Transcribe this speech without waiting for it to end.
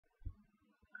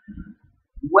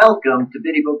welcome to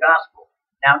VidDevoGospel.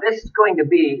 Now this is going to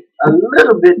be a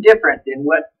little bit different than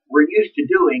what we're used to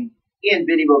doing in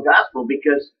VidDevoGospel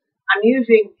because I'm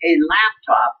using a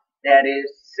laptop that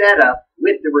is set up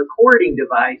with the recording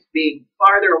device being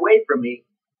farther away from me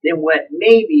than what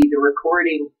maybe the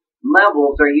recording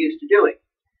levels are used to doing.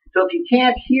 So if you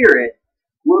can't hear it,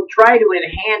 we'll try to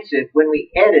enhance it when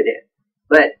we edit it.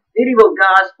 But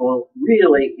VidDevoGospel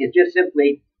really is just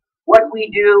simply what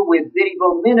we do with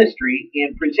VidDevo Ministry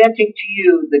in presenting to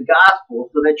you the gospel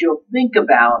so that you'll think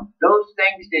about those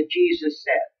things that Jesus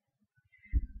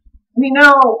said. We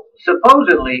know,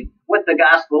 supposedly, what the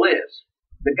gospel is.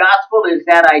 The gospel is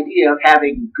that idea of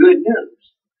having good news.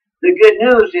 The good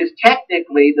news is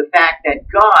technically the fact that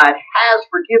God has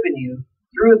forgiven you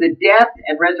through the death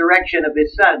and resurrection of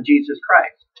His Son, Jesus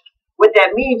Christ. What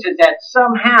that means is that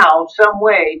somehow, some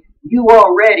way, you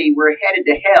already were headed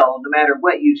to hell no matter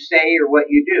what you say or what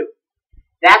you do.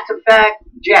 That's a fact,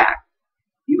 Jack.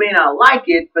 You may not like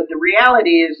it, but the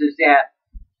reality is that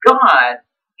God,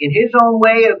 in His own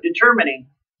way of determining,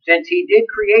 since He did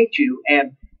create you,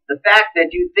 and the fact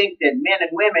that you think that men and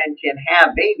women can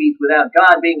have babies without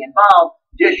God being involved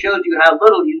just shows you how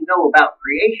little you know about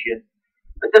creation.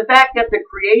 But the fact that the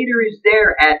Creator is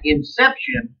there at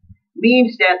inception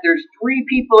means that there's three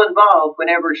people involved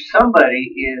whenever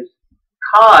somebody is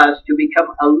caused to become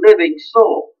a living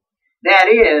soul. That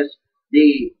is,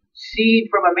 the seed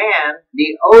from a man,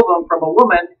 the ovum from a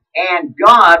woman, and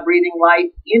God breathing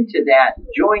life into that,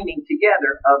 joining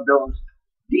together of those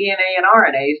DNA and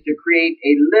RNAs to create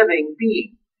a living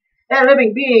being. That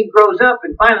living being grows up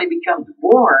and finally becomes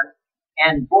born,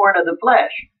 and born of the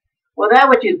flesh. Well, that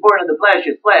which is born of the flesh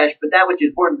is flesh, but that which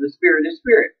is born of the Spirit is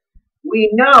spirit.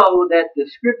 We know that the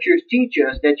Scriptures teach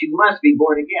us that you must be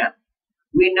born again.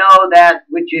 We know that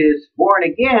which is born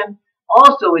again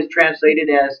also is translated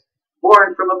as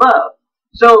born from above.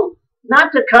 So,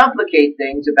 not to complicate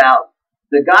things about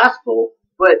the gospel,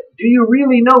 but do you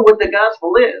really know what the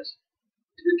gospel is?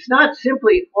 It's not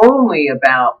simply only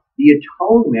about the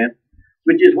atonement,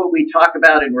 which is what we talk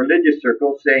about in religious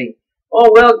circles, saying, oh,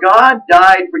 well, God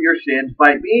died for your sins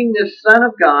by being the Son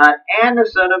of God and the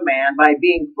Son of Man, by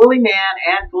being fully man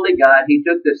and fully God. He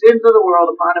took the sins of the world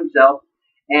upon Himself,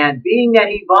 and being that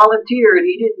He volunteered,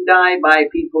 He didn't die by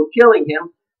people killing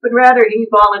Him, but rather He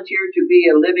volunteered to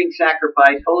be a living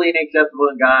sacrifice, holy and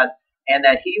acceptable to God, and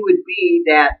that He would be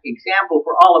that example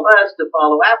for all of us to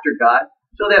follow after God,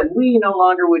 so that we no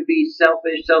longer would be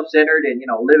selfish, self-centered, and,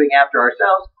 living after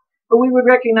ourselves, but we would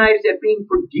recognize that being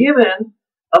forgiven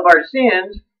of our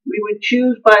sins, we would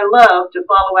choose by love to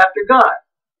follow after God.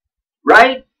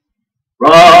 Right?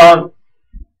 Wrong.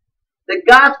 The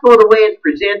gospel, the way it's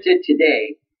presented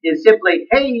today, is simply,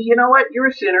 hey, you know what? You're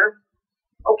a sinner.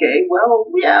 Okay, well,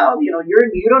 yeah, you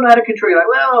don't know how to control your life.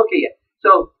 Well, okay, yeah.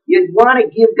 So you want to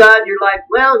give God your life?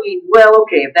 Well,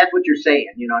 okay, if that's what you're saying,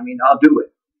 I'll do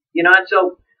it. And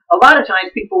so a lot of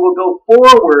times people will go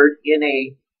forward in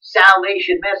a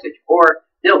salvation message, or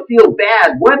they'll feel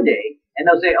bad one day, and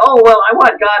they'll say, oh, well, I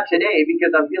want God today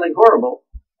because I'm feeling horrible.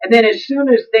 And then as soon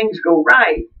as things go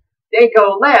right, they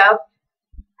go left,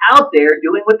 out there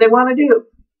doing what they want to do.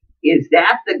 Is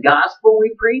that the gospel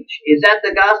we preach? Is that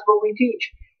the gospel we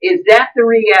teach? Is that the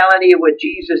reality of what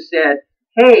Jesus said?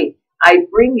 Hey, I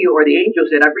bring you, or the angel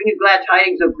said, I bring you glad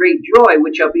tidings of great joy,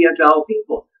 which shall be unto all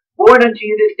people. Born unto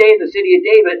you this day in the city of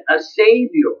David, a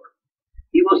Savior.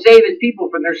 He will save His people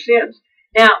from their sins.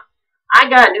 Now, I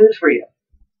got news for you.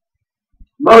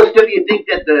 Most of you think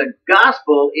that the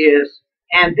gospel is,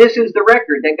 and this is the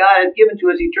record, that God has given to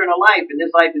us eternal life, and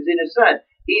this life is in His Son.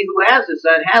 He who has the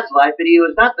Son has life, but he who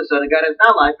is not the Son of God has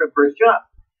not life, from 1 John.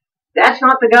 That's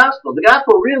not the gospel. The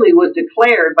gospel really was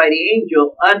declared by the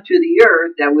angel unto the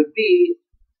earth that would be,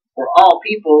 for all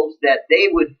peoples, that they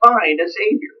would find a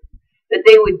Savior. That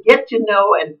they would get to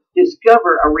know and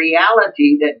discover a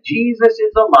reality that Jesus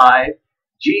is alive,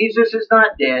 Jesus is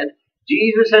not dead,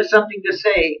 Jesus has something to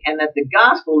say, and that the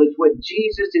gospel is what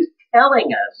Jesus is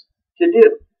telling us to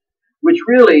do, which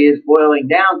really is boiling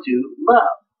down to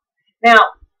love. Now,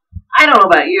 I don't know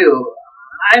about you.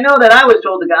 I know that I was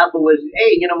told the gospel was,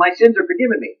 hey, my sins are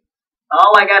forgiven me.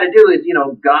 All I got to do is,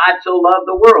 God so loved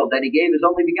the world that He gave His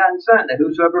only begotten Son, that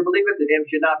whosoever believeth in Him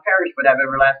should not perish but have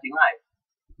everlasting life.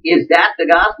 Is that the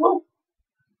gospel?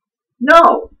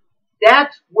 No.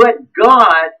 That's what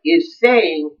God is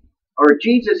saying, or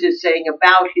Jesus is saying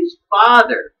about His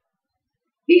Father.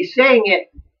 He's saying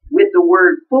it with the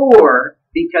word for,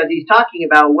 because He's talking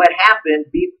about what happened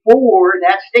before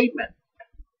that statement.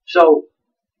 So,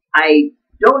 I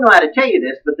don't know how to tell you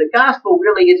this, but the gospel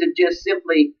really isn't just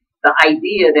simply the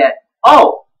idea that,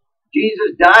 oh,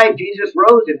 Jesus died, Jesus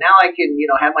rose, and now I can,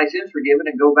 have my sins forgiven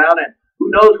and go about, and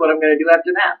who knows what I'm going to do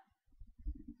after that.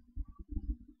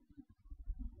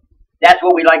 That's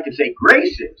what we like to say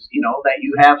grace is, that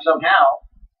you have somehow,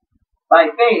 by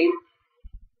faith,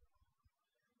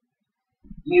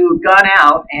 you've gone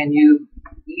out and you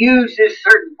use this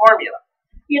certain formula.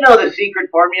 The secret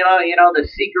formula, the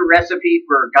secret recipe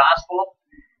for gospel.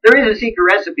 There is a secret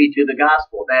recipe to the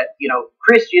gospel that,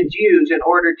 Christians use in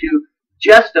order to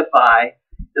justify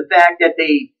the fact that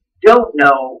they don't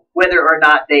know whether or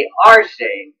not they are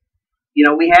saved.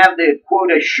 We have the,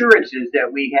 quote, assurances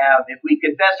that we have. If we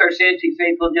confess our sins, He's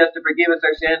faithful and just to forgive us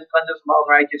our sins, cleanse us from all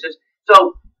unrighteousness.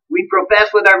 So we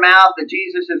profess with our mouth that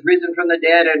Jesus is risen from the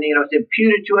dead and, it's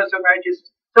imputed to us of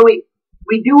righteousness. So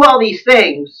we do all these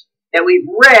things that we've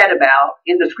read about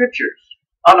in the scriptures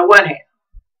on the one hand.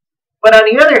 But on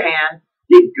the other hand,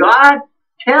 did God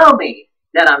tell me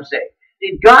that I'm saved?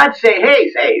 Did God say, hey,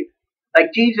 saved,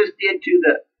 like Jesus did to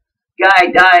the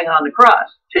guy dying on the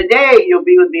cross? Today you'll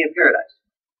be with me in paradise.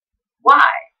 Why?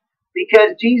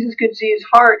 Because Jesus could see his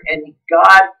heart, and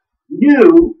God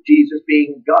knew, Jesus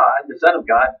being God, the Son of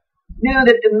God, knew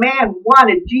that the man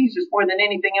wanted Jesus more than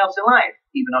anything else in life,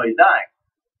 even though he's dying.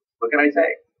 What can I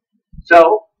say?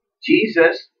 So,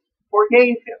 Jesus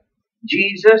forgave him.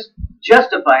 Jesus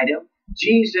justified him.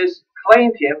 Jesus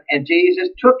claimed him, and Jesus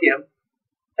took him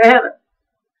to heaven.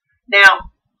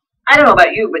 Now, I don't know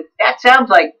about you, but that sounds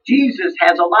like Jesus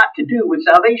has a lot to do with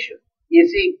salvation. You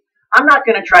see, I'm not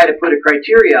going to try to put a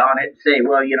criteria on it and say,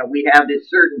 well, we have this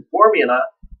certain formula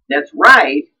that's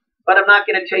right, but I'm not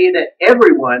going to tell you that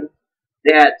everyone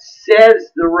that says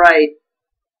the right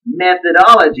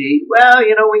methodology, well,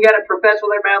 we got to profess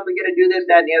with our mouth, we got to do this,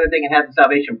 that, and the other thing, and have the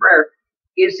salvation prayer,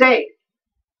 is saved.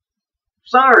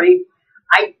 Sorry,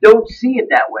 I don't see it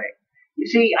that way. You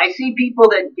see, I see people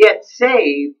that get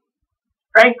saved,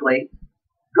 frankly,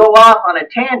 go off on a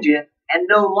tangent and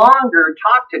no longer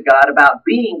talk to God about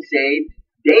being saved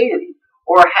daily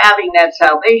or having that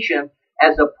salvation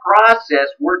as a process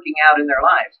working out in their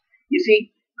lives. You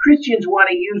see, Christians want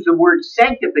to use the word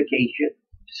sanctification,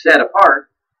 set apart,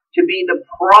 to be the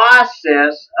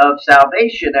process of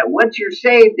salvation, that once you're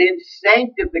saved, then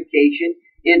sanctification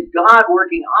is God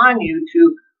working on you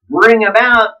to bring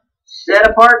about set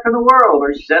apart from the world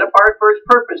or set apart for His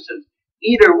purposes.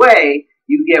 Either way,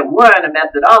 you get one, a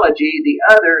methodology,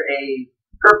 the other, a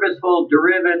purposeful,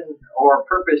 driven, or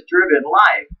purpose-driven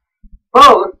life.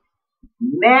 Both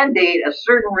mandate a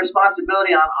certain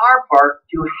responsibility on our part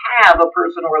to have a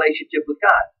personal relationship with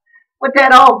God. What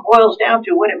that all boils down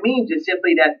to, what it means, is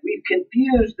simply that we've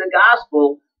confused the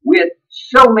gospel with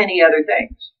so many other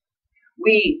things.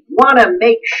 We want to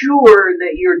make sure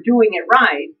that you're doing it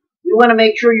right. We want to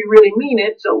make sure you really mean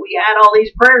it, so we add all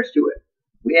these prayers to it.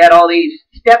 We add all these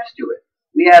steps to it.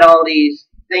 We add all these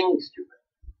things to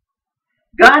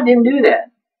it. God didn't do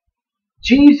that.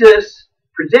 Jesus,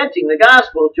 presenting the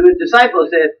gospel to His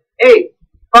disciples, said, hey,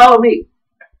 follow me.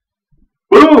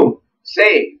 Boom!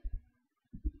 Saved.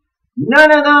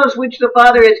 None of those which the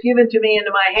Father has given to me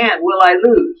into my hand will I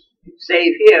lose,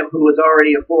 save him who was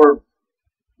already afore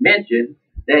mentioned,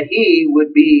 that he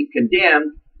would be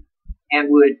condemned and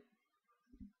would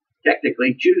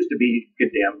technically choose to be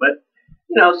condemned. But,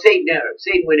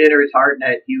 Satan would enter his heart, and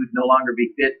that he would no longer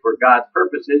be fit for God's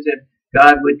purposes, and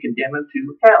God would condemn him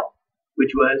to hell,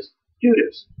 which was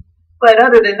Judas. But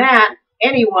other than that,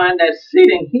 anyone that's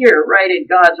sitting here right in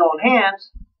God's own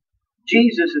hands,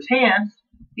 Jesus' hands,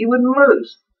 he wouldn't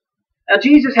lose. Now,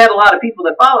 Jesus had a lot of people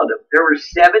that followed him. There were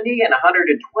 70 and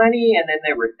 120, and then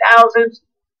there were thousands.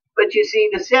 But you see,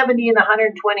 the 70 and the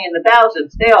 120 and the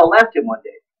thousands, they all left him one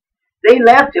day. They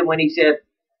left him when he said,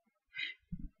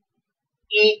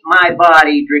 eat my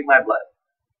body, drink my blood.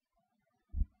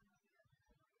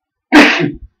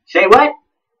 Say what?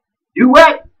 Do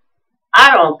what?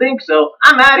 I don't think so.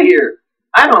 I'm out of here.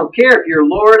 I don't care if you're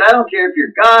Lord. I don't care if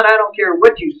you're God. I don't care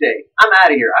what you say. I'm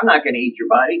out of here. I'm not going to eat your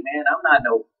body, man. I'm not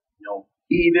no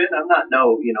heathen. I'm not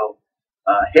no,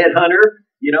 headhunter.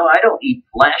 I don't eat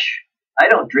flesh. I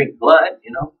don't drink blood,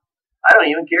 I don't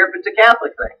even care if it's a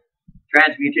Catholic thing.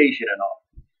 Transmutation and all.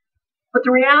 But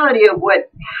the reality of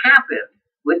what happened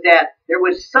was that there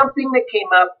was something that came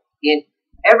up in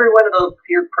every one of those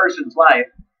person's life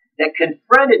that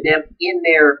confronted them in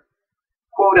their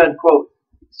quote-unquote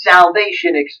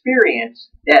salvation experience,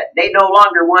 that they no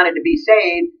longer wanted to be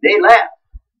saved. They left.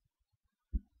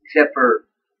 Except for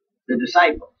the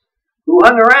disciples, who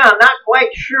hung around not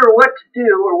quite sure what to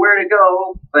do or where to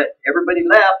go, but everybody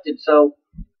left, and so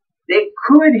they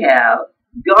could have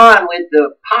gone with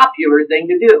the popular thing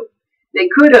to do. They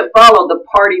could have followed the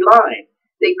party line.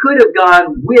 They could have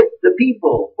gone with the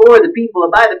people, for the people,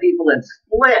 and by the people, and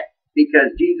split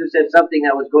because Jesus said something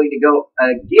that was going to go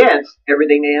against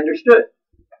everything they understood.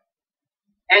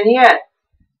 And yet,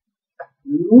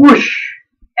 whoosh,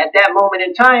 at that moment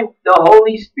in time, the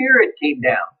Holy Spirit came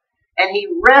down. And he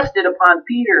rested upon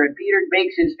Peter, and Peter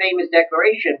makes his famous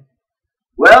declaration.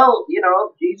 Well,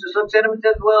 Jesus looks at him and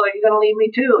says, well, are you going to leave me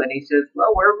too? And he says,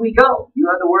 well, where do we go? You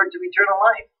have the words of eternal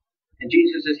life. And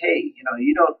Jesus says, hey,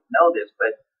 you don't know this,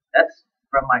 but that's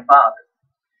from my Father.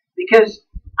 Because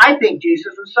I think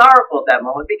Jesus was sorrowful at that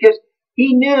moment because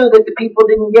he knew that the people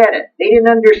didn't get it. They didn't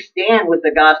understand what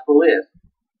the gospel is.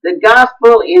 The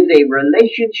gospel is a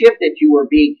relationship that you are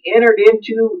being entered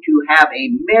into to have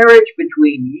a marriage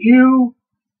between you,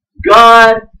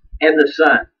 God, and the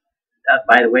Son.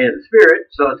 By the way of the Spirit,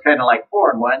 so it's kind of like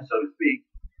 4 in 1, so to speak.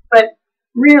 But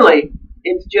really,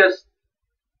 it's just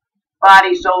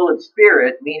body, soul, and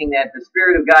spirit, meaning that the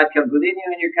Spirit of God comes within you,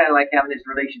 and you're kind of like having this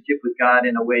relationship with God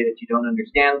in a way that you don't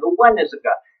understand the oneness of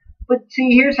God. But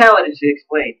see, here's how it is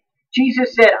explained.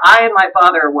 Jesus said, I and my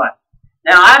Father are one.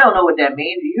 Now, I don't know what that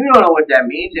means. You don't know what that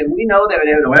means, and we know that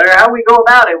no matter how we go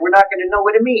about it, we're not going to know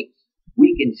what it means.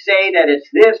 We can say that it's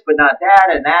this, but not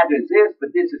that, and that is this,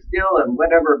 but this is still, and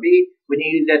whatever it be, when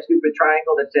you use that stupid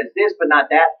triangle that says this, but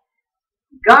not that.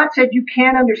 God said you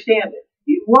can't understand it.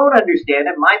 You won't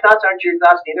understand it. My thoughts aren't your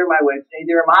thoughts, neither are my ways,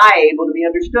 neither am I able to be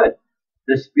understood.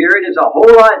 The Spirit is a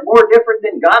whole lot more different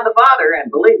than God the Father, and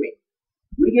believe me,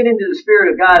 we get into the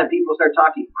Spirit of God and people start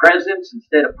talking presence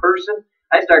instead of person.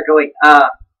 I start going,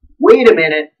 wait a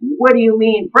minute, what do you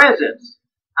mean presence?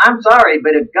 I'm sorry,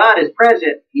 but if God is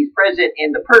present, he's present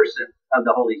in the person of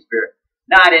the Holy Spirit,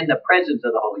 not in the presence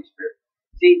of the Holy Spirit.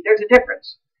 See, there's a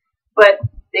difference. But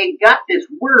they got this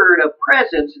word of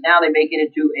presence, and now they make it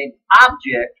into an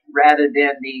object rather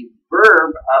than the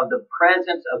verb of the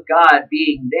presence of God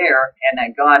being there, and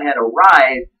that God had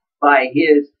arrived by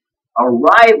his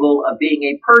arrival of being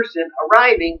a person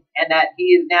arriving, and that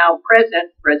he is now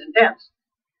present tense.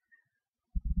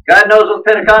 God knows those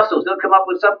Pentecostals, they'll come up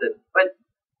with something. But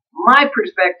my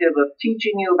perspective of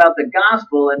teaching you about the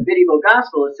gospel and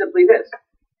VidDevoGospel is simply this.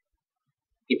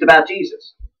 It's about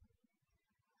Jesus.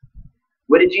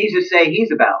 What did Jesus say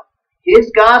he's about?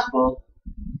 His gospel,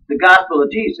 the gospel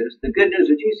of Jesus, the good news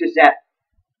of Jesus, that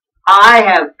I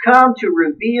have come to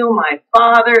reveal my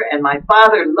Father, and my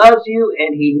Father loves you,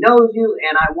 and he knows you,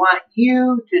 and I want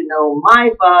you to know my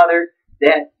Father,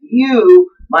 that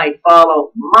you might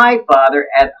follow my Father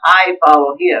as I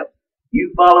follow him.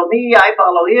 You follow me, I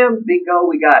follow him, bingo,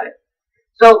 we got it.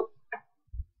 So,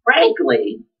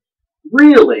 frankly,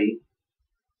 really,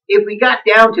 if we got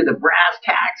down to the brass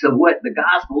tacks of what the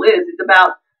gospel is, it's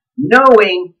about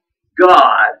knowing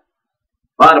God,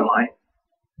 bottom line,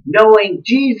 knowing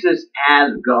Jesus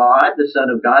as God, the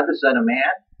Son of Man,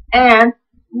 and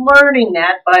learning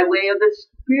that by way of the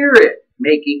Spirit,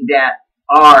 making that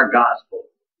our gospel.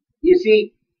 You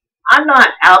see, I'm not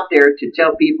out there to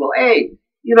tell people, hey,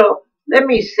 let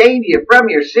me save you from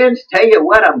your sins, tell you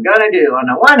what I'm going to do. On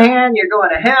the one hand, you're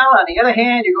going to hell. On the other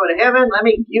hand, you're going to heaven. Let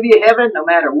me give you heaven no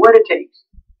matter what it takes.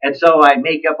 And so I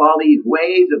make up all these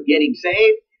ways of getting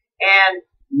saved. And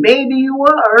maybe you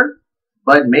are,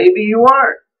 but maybe you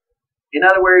aren't. In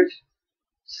other words,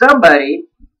 somebody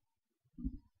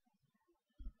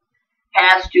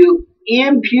has to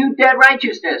impute that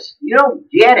righteousness. You don't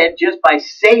get it just by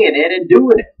saying it and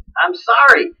doing it. I'm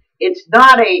sorry. It's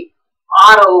not a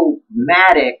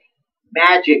automatic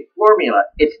magic formula.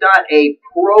 It's not a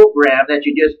program that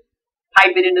you just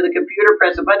pipe it into the computer,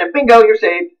 press a button, and bingo, you're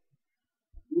saved.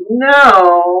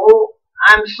 No,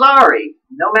 I'm sorry.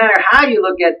 No matter how you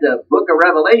look at the book of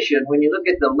Revelation, when you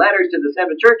look at the letters to the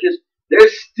 7 churches,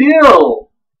 there's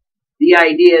still the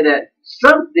idea that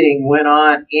something went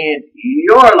on in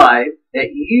your life that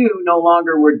you no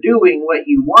longer were doing what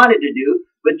you wanted to do,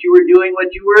 but you were doing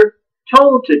what you were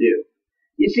told to do.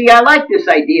 You see, I like this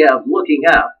idea of looking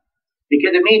up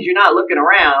because it means you're not looking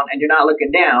around and you're not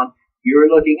looking down, you're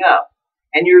looking up.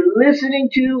 And you're listening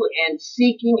to and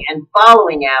seeking and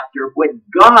following after what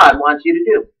God wants you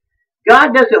to do.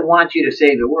 God doesn't want you to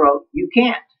save the world. You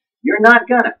can't. You're not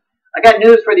gonna. I got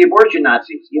news for the abortion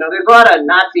Nazis. There's a lot of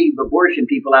Nazi abortion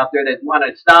people out there that want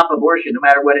to stop abortion no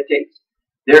matter what it takes.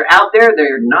 They're out there.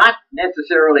 They're not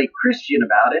necessarily Christian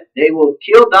about it. They will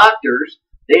kill doctors.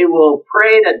 They will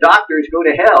pray that doctors go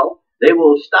to hell. They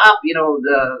will stop,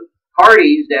 the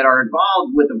parties that are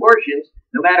involved with abortions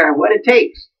no matter what it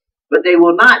takes. But they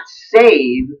will not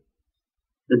save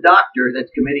the doctor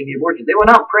that's committing the abortion. They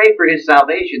will not pray for his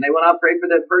salvation. They will not pray for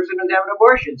the person who's having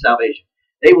abortion salvation.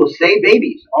 They will save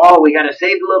babies. Oh, we got to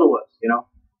save the little ones,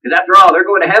 because after all, they're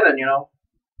going to heaven,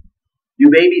 Do Do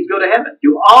babies go to heaven?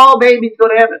 Do all babies go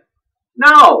to heaven?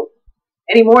 No.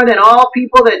 Any more than all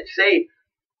people that say,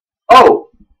 oh,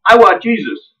 I want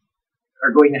Jesus,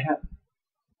 are going to heaven.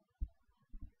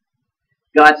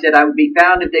 God said, I would be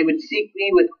found if they would seek me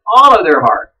with all of their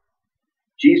heart.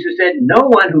 Jesus said, no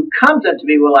one who comes unto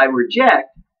me will I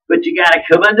reject, but you got to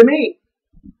come unto me.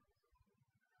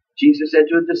 Jesus said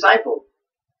to his disciples,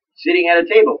 sitting at a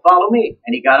table, follow me.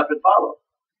 And he got up and followed.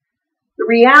 The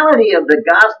reality of the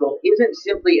gospel isn't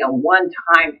simply a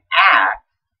one-time act,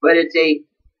 but it's a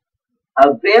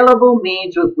available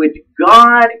means with which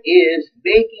God is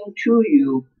making to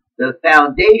you the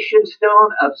foundation stone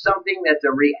of something that's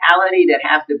a reality that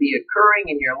has to be occurring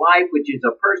in your life, which is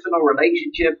a personal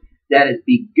relationship that has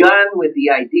begun with the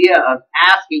idea of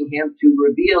asking him to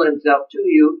reveal himself to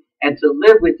you and to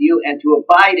live with you and to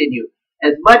abide in you.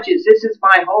 As much as this is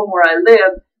my home where I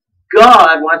live,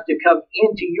 God wants to come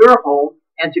into your home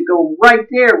and to go right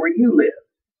there where you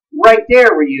live. Right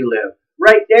there where you live.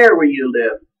 Right there where you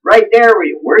live. Right there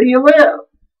where do you live?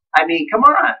 I mean, come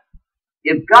on.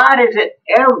 If God isn't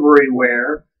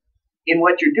everywhere in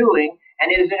what you're doing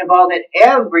and isn't involved in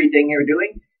everything you're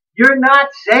doing, you're not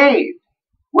saved.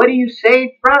 What are you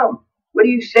saved from? What are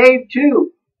you saved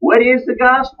to? What is the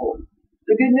gospel?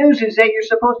 The good news is that you're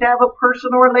supposed to have a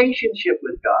personal relationship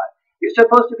with God. You're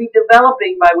supposed to be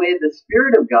developing by way of the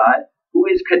Spirit of God, who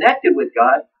is connected with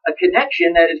God, a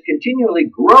connection that is continually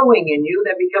growing in you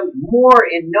that becomes more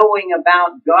in knowing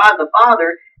about God the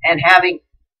Father and having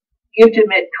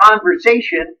intimate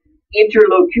conversation,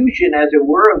 interlocution, as it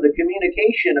were, of the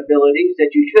communication abilities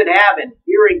that you should have in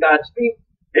hearing God speak.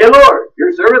 Hey, Lord,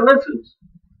 your servant listens.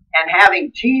 And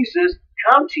having Jesus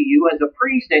come to you as a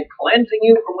priest and cleansing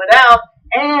you from without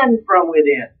and from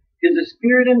within. Because the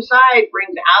Spirit inside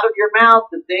brings out of your mouth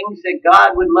the things that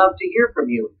God would love to hear from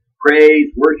you.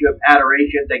 Praise, worship,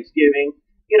 adoration, thanksgiving.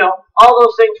 You know, all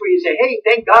those things where you say, hey,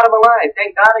 thank God I'm alive.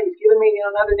 Thank God he's given me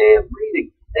another day of breathing.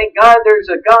 Thank God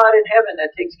there's a God in heaven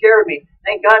that takes care of me.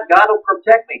 Thank God God will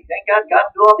protect me. Thank God God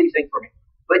will do all these things for me.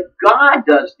 But God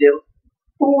does them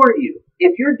for you.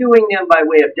 If you're doing them by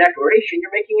way of declaration,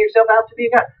 you're making yourself out to be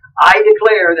a God. I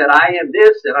declare that I am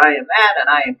this, and I am that, and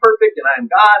I am perfect, and I am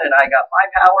God, and I got my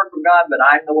power from God, but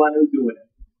I'm the one who's doing it.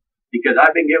 Because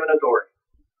I've been given authority.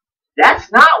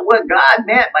 That's not what God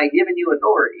meant by giving you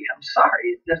authority. I'm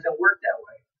sorry, it doesn't work that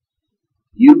way.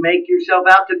 You make yourself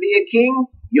out to be a king,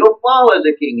 you'll fall as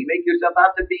a king. You make yourself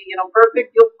out to be,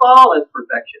 perfect, you'll fall as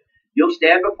perfection. You'll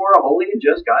stand before a holy and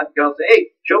just God, and God will say, hey,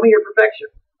 show me your perfection.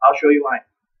 I'll show you mine.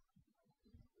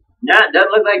 No, it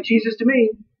doesn't look like Jesus to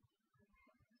me.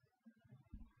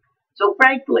 So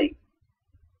frankly,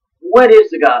 what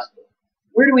is the gospel?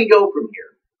 Where do we go from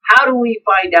here? How do we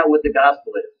find out what the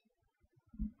gospel is?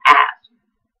 Ask,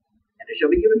 and it shall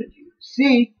be given unto you.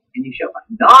 Seek, and you shall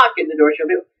find. Knock, and the door shall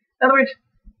be opened. In other words,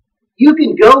 you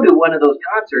can go to one of those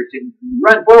concerts and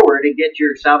run forward and get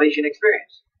your salvation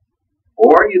experience.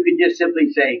 Or you can just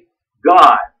simply say,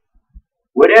 God,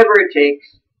 whatever it takes,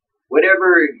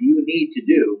 whatever you need to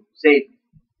do, save me.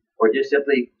 Or just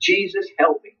simply, Jesus,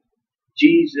 help me.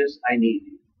 Jesus, I need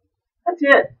you. That's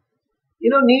it.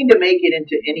 You don't need to make it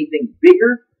into anything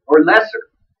bigger or lesser.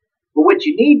 But what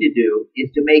you need to do is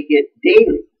to make it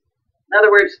daily. In other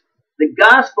words, the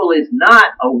gospel is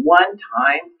not a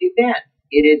one-time event.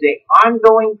 It is an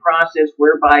ongoing process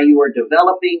whereby you are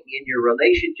developing in your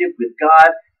relationship with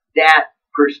God that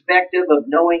perspective of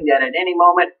knowing that at any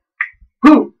moment,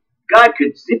 poof, God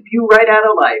could zip you right out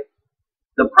of life.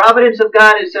 The providence of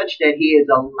God is such that he has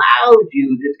allowed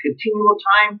you this continual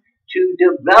time to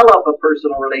develop a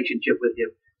personal relationship with him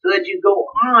so that you go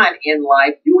on in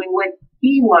life doing what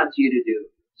he wants you to do.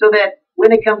 So that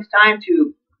when it comes time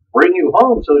to bring you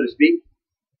home, so to speak,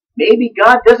 maybe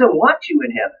God doesn't want you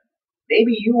in heaven.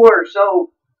 Maybe you are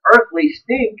so earthly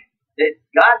stink that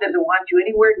God doesn't want you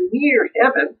anywhere near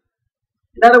heaven.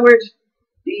 In other words,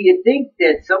 do you think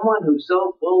that someone who's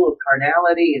so full of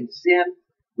carnality and sin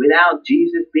without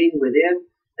Jesus being within,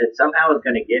 that somehow is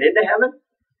going to get into heaven?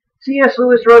 C.S.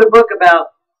 Lewis wrote a book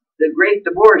about the Great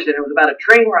Divorce, and it was about a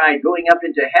train ride going up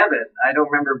into heaven. I don't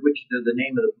remember which the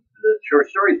name of the short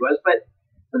stories was, but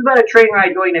it was about a train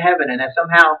ride going to heaven, and that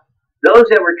somehow those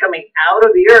that were coming out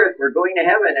of the earth were going to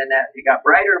heaven, and that it got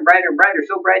brighter and brighter and brighter,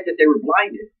 so bright that they were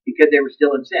blinded because they were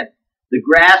still in sin. The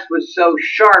grass was so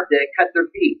sharp that it cut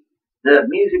their feet. The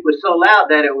music was so loud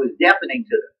that it was deafening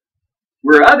to them.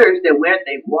 Where others that went,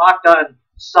 they walked on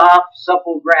soft,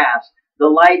 supple grass. The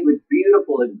light was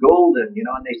beautiful and golden,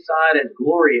 and they saw it as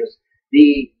glorious.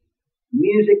 The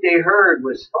music they heard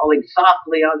was falling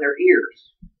softly on their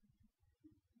ears.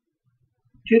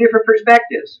 Two different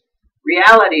perspectives.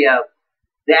 Reality of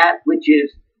that which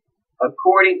is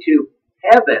according to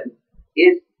heaven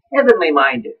is heavenly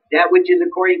minded. That which is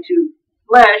according to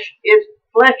flesh is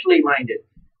fleshly minded.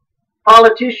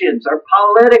 Politicians are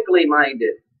politically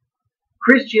minded.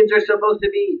 Christians are supposed to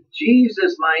be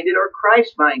Jesus minded or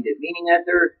Christ minded, meaning that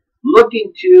they're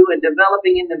looking to and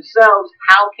developing in themselves,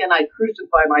 how can I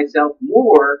crucify myself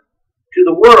more to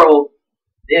the world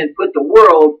than put the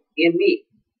world in me?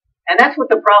 And that's what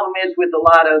the problem is with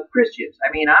a lot of Christians.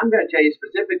 I mean, I'm going to tell you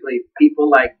specifically people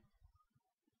like,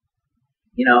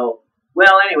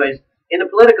 anyways, in the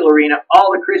political arena,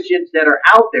 all the Christians that are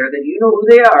out there that you know who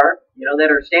they are,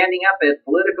 that are standing up as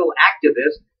political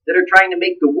activists that are trying to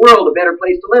make the world a better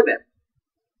place to live in.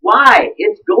 Why?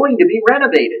 It's going to be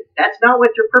renovated. That's not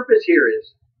what your purpose here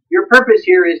is. Your purpose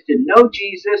here is to know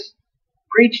Jesus,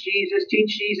 preach Jesus,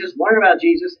 teach Jesus, learn about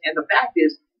Jesus, and the fact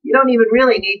is, you don't even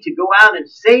really need to go out and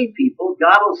save people.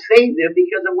 God will save them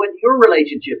because of what your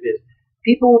relationship is.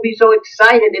 People will be so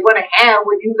excited they want to have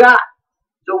what you got.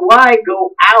 So why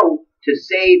go out to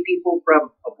save people from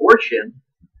abortion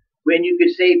when you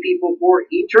could save people for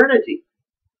eternity?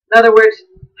 In other words,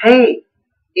 hey,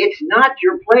 it's not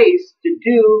your place to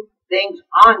do things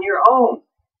on your own.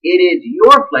 It is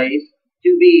your place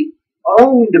to be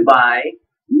owned by,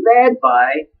 led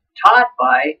by, taught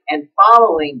by, and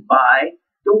following by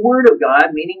the Word of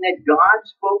God, meaning that God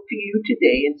spoke to you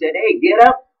today and said, hey, get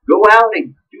up, go out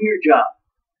and do your job.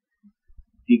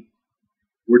 If you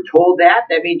were told that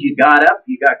means you got up,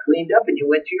 you got cleaned up, and you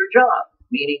went to your job,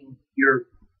 meaning your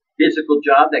physical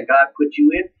job that God put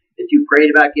you in, that you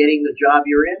prayed about getting the job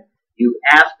you're in. You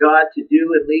asked God to do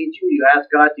and lead you. You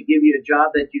asked God to give you a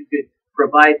job that you could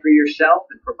provide for yourself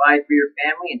and provide for your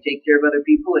family and take care of other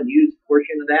people and use a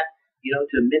portion of that,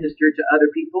 to minister to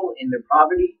other people in their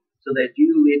poverty so that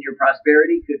you in your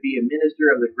prosperity could be a minister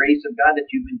of the grace of God that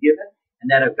you've been given, and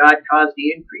that if God caused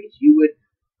the increase, you would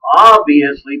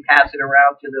obviously pass it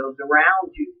around to those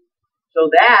around you. So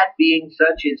that being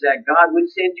such is that God would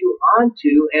send you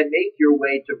onto and make your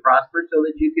way to prosper so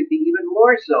that you could be even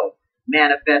more so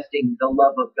manifesting the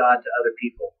love of God to other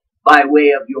people by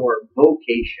way of your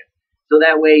vocation. So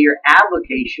that way your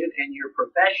avocation and your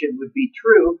profession would be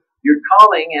true. Your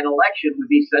calling and election would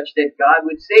be such that God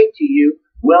would say to you,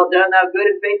 well done, thou good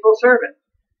and faithful servant.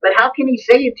 But how can he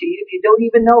say it to you if you don't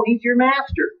even know he's your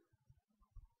master?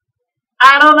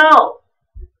 I don't know.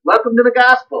 Welcome to the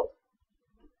gospel.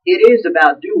 It is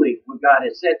about doing what God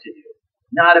has said to do,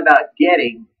 not about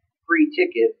getting free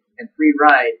ticket and free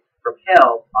ride from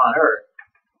hell on earth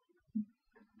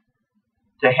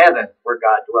to heaven where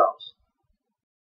God dwells.